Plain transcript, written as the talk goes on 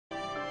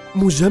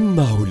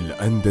مجمع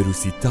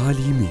الأندلس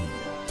التعليمي،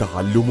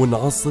 تعلم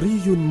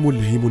عصري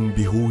ملهم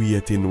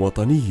بهوية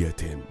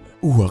وطنية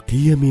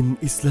وقيم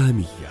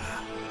إسلامية.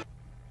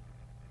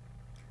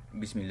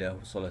 بسم الله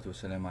والصلاة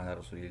والسلام على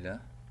رسول الله.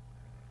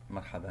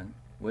 مرحبا.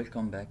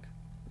 Welcome back.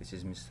 This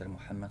is Mr.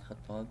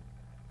 Khattab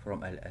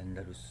from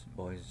AL-andalus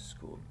Boys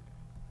School.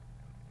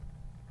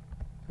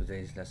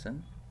 Today's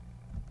lesson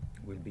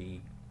will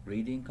be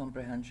reading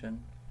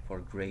comprehension for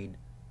grade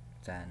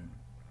 10.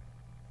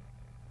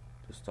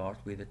 To start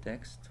with the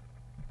text,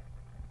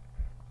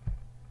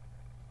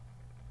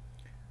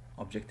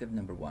 objective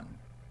number 1: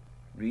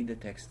 read the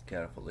text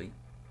carefully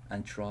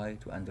and try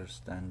to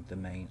understand the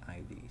main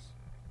ideas.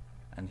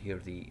 And hear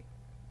the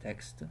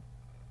text.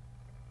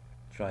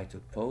 Try to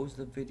pause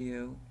the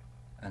video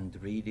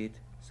and read it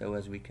so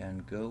as we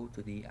can go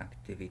to the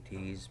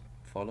activities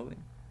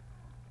following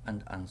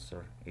and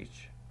answer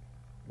each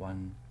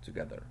one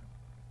together.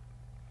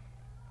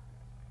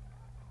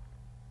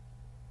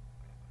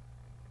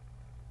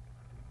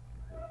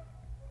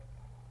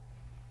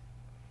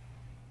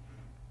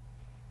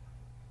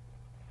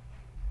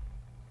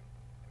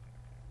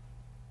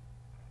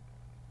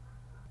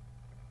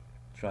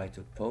 Try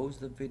to pause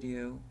the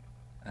video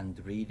and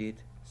read it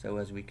so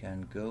as we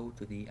can go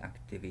to the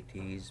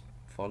activities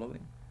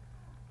following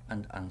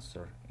and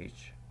answer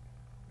each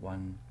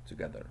one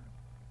together.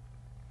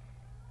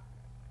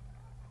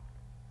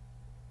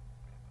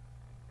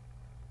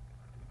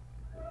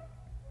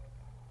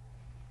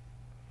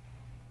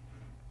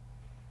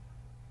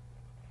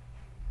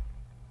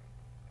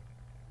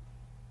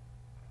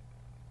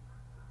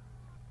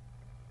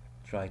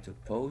 Try to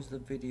pause the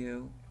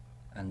video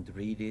and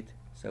read it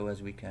so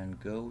as we can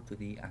go to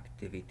the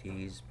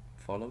activities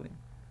following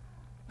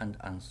and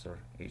answer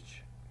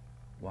each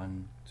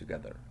one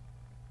together.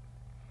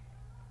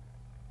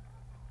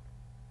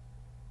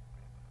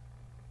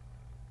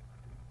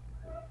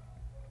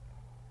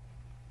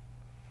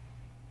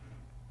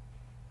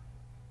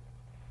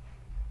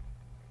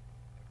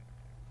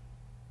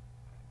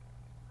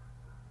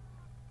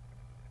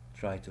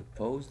 Try to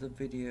pause the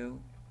video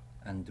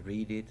and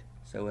read it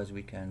so as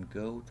we can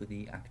go to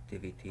the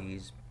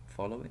activities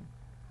following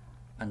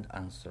and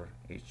answer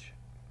each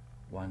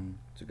one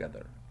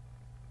together.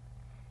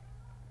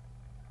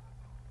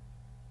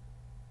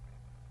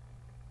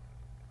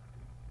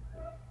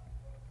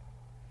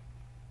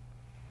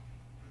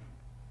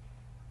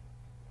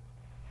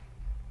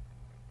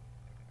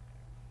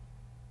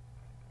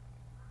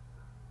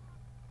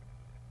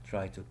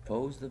 Try to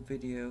pause the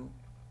video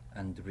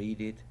and read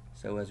it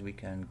so as we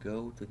can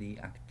go to the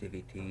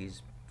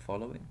activities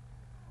following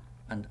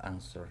and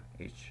answer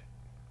each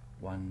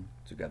one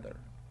together.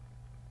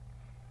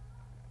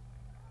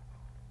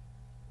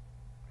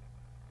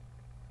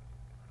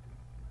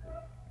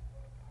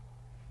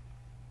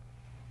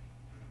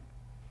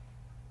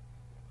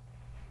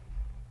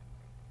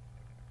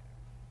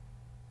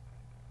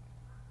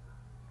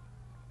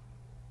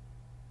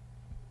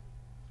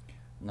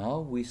 Now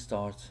we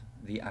start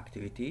the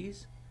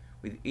activities.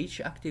 With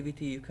each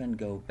activity you can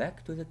go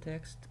back to the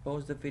text,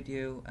 pause the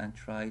video and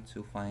try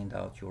to find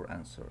out your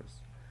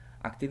answers.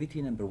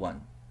 Activity number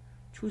 1.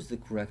 Choose the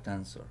correct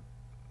answer.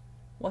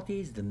 What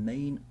is the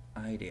main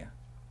idea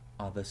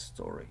of the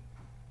story?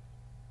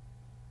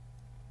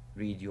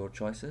 Read your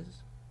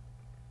choices.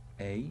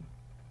 A.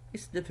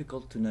 It's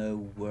difficult to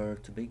know where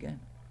to begin.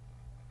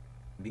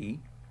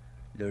 B.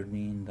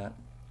 Learning that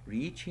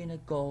reaching a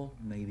goal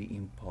may be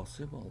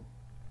impossible.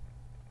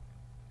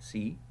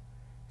 C.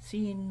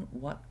 Seeing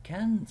what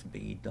can't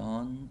be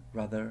done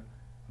rather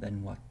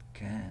than what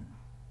can.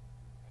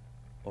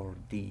 Or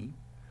D.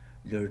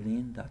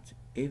 Learning that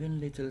even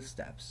little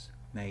steps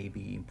may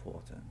be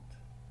important.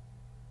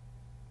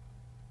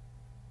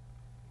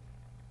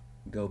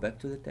 Go back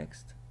to the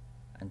text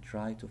and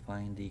try to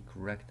find the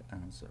correct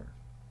answer.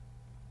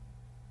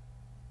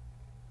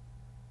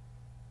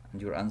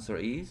 And your answer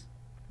is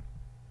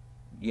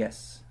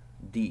yes,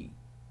 D.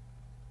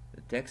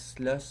 The text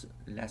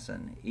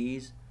lesson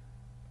is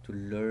to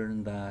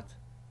learn that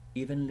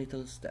even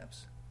little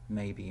steps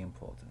may be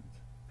important.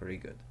 Very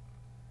good.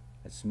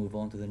 Let's move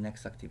on to the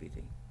next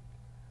activity.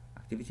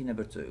 Activity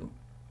number 2.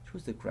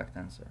 Choose the correct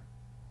answer.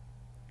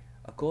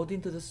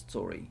 According to the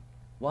story,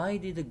 why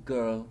did the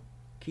girl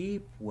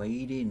keep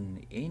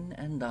wading in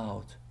and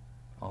out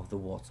of the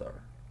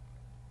water?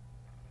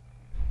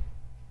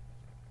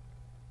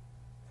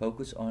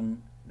 Focus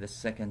on the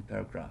second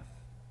paragraph.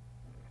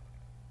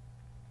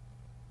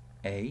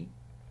 A.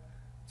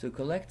 To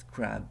collect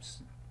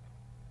crabs.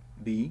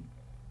 B.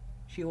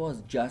 She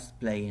was just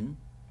playing.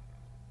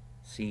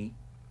 C.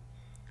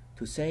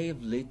 To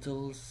save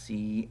little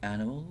sea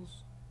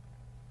animals.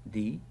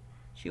 D.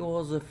 She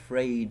was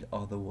afraid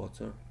of the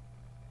water.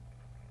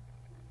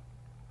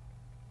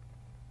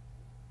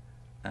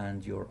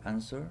 And your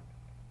answer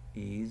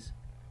is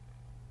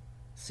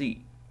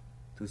C.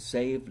 To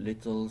save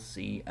little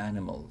sea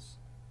animals.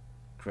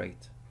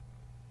 Great.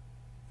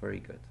 Very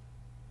good.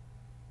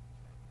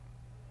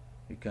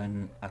 You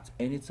can at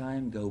any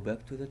time go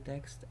back to the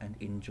text and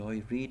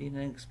enjoy reading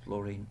and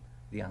exploring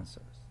the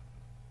answers.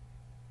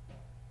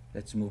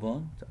 Let's move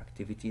on to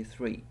activity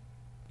 3.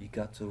 You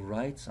got to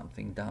write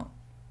something down.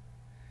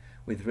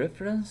 With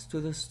reference to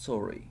the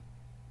story,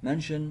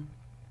 mention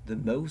the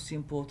most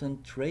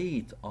important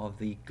trait of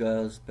the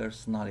girl's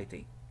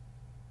personality.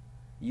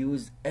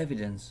 Use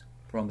evidence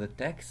from the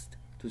text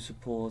to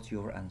support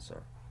your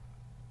answer.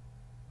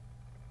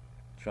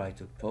 Try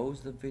to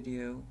pause the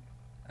video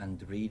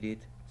and read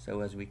it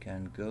so as we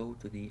can go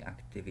to the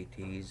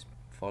activities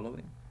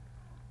following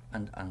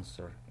and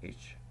answer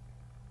each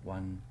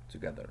one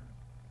together.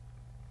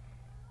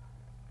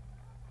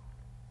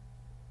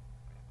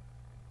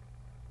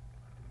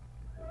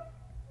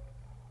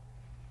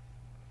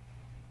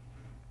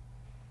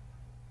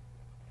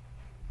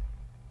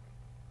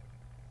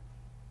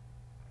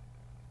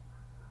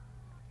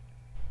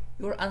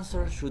 Your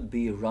answer should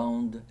be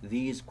around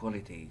these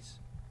qualities.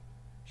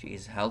 She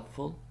is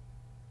helpful,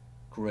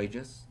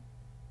 courageous,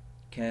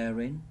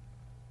 caring,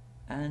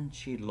 and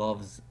she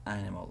loves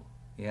animals.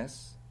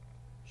 Yes,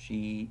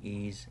 she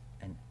is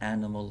an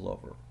animal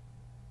lover.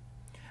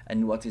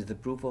 And what is the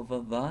proof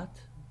of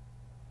that?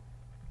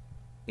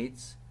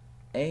 It's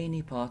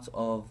any part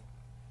of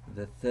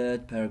the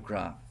third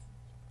paragraph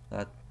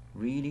that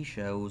really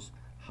shows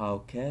how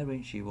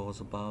caring she was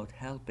about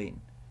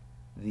helping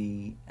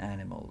the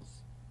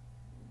animals.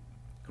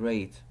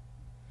 Great.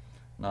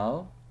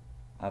 Now,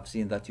 I've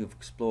seen that you've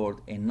explored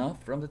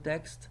enough from the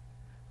text,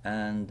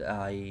 and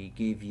I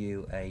give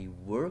you a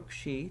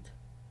worksheet.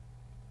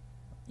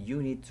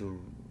 You need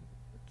to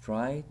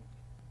try.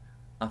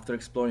 After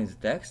exploring the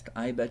text,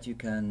 I bet you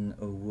can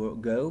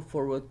go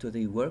forward to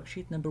the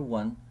worksheet number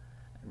 1,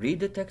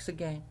 read the text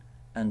again,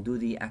 and do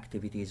the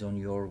activities on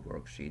your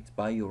worksheet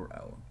by your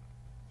own.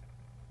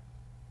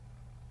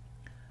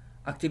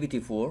 Activity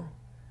 4.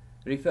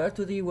 Refer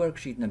to the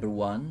worksheet number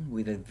 1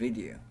 with a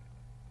video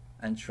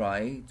and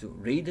try to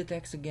read the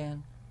text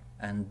again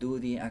and do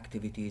the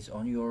activities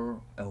on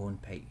your own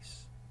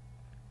pace.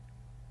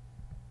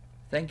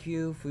 Thank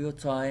you for your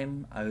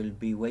time. I will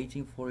be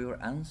waiting for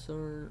your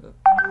answer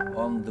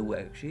on the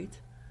worksheet,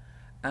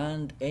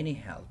 and any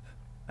help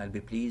I'll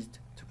be pleased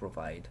to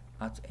provide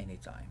at any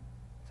time.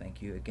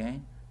 Thank you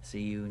again.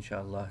 See you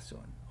inshallah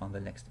soon on the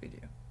next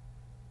video.